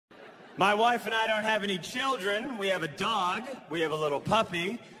My wife and I don't have any children. We have a dog. We have a little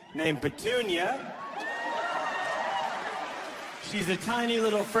puppy named Petunia. She's a tiny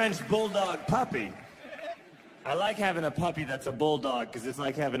little French Bulldog puppy. I like having a puppy that's a Bulldog because it's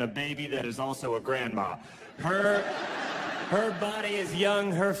like having a baby that is also a grandma. Her body is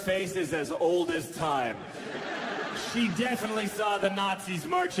young, her face is as old as time. She definitely saw the Nazis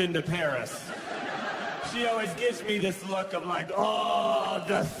march into Paris. She always gives me this look of like, oh,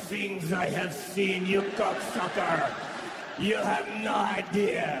 the things I have seen, you cocksucker. You have no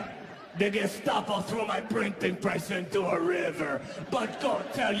idea. The Gestapo threw my printing press into a river, but go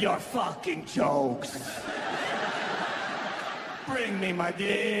tell your fucking jokes. Bring me my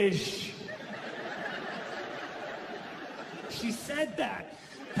dish. She said that.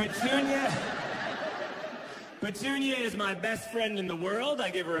 Petunia is my best friend in the world. I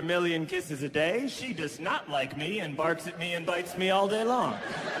give her 1,000,000 kisses a day. She does not like me and barks at me and bites me all day long.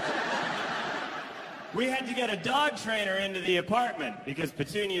 We had to get a dog trainer into the apartment because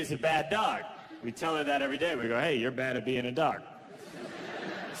Petunia is a bad dog. We tell her that every day. We go, hey, you're bad at being a dog.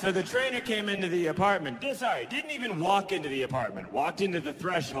 So the trainer came into the apartment. Didn't even walk into the apartment. Walked into the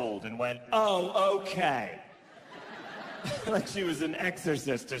threshold and went, oh, okay. Like she was an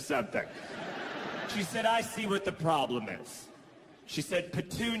exorcist or something. She said, I see what the problem is. She said,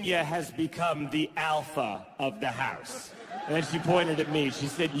 Petunia has become the alpha of the house. And then she pointed at me. She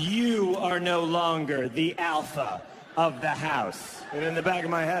said, you are no longer the alpha of the house. And in the back of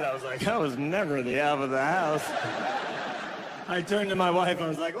my head, I was like, I was never the alpha of the house. I turned to my wife. I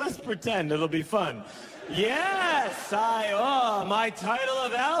was like, let's pretend it'll be fun. Yes, my title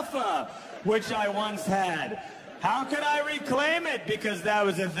of alpha, which I once had. How could I reclaim it? Because that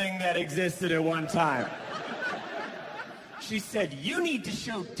was a thing that existed at one time. She said, you need to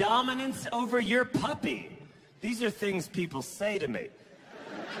show dominance over your puppy. These are things people say to me.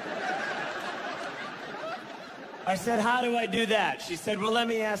 I said, how do I do that? She said, well, let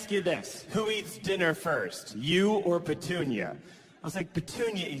me ask you this. Who eats dinner first, you or Petunia? I was like,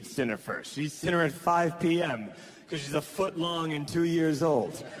 Petunia eats dinner first. She eats dinner at 5 p.m. because she's a foot long and 2 years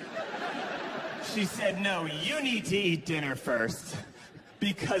old. She said, no, you need to eat dinner first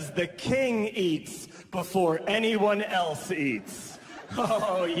because the king eats before anyone else eats.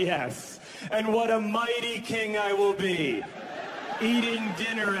 Oh, yes. And what a mighty king I will be, eating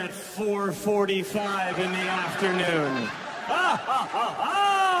dinner at 4:45 in the afternoon. Ha, ha, ha,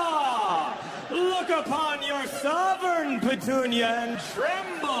 ha! Look upon your sovereign, Petunia, and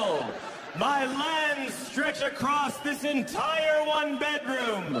tremble. My lands stretch across this entire one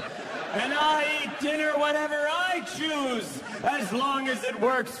bedroom. And I eat dinner whenever I choose, as long as it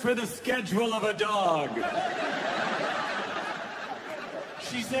works for the schedule of a dog.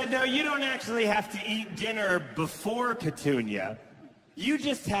 She said, no, you don't actually have to eat dinner before Petunia. You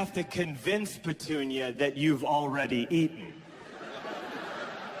just have to convince Petunia that you've already eaten.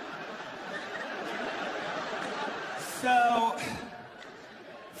 So,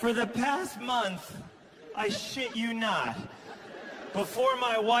 for the past month, I shit you not, before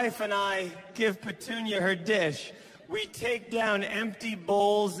my wife and I give Petunia her dish, we take down empty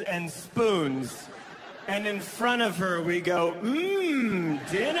bowls and spoons, and in front of her we go,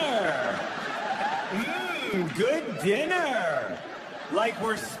 dinner. Good dinner. Like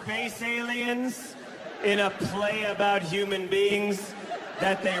we're space aliens in a play about human beings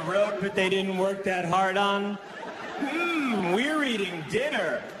that they wrote but they didn't work that hard on. We're eating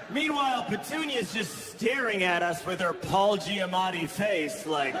dinner. Meanwhile, Petunia's just staring at us with her Paul Giamatti face,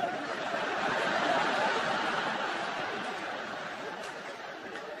 like...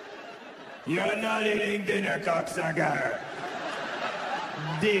 You're not eating dinner, cocksucker.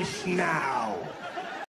 Dish now.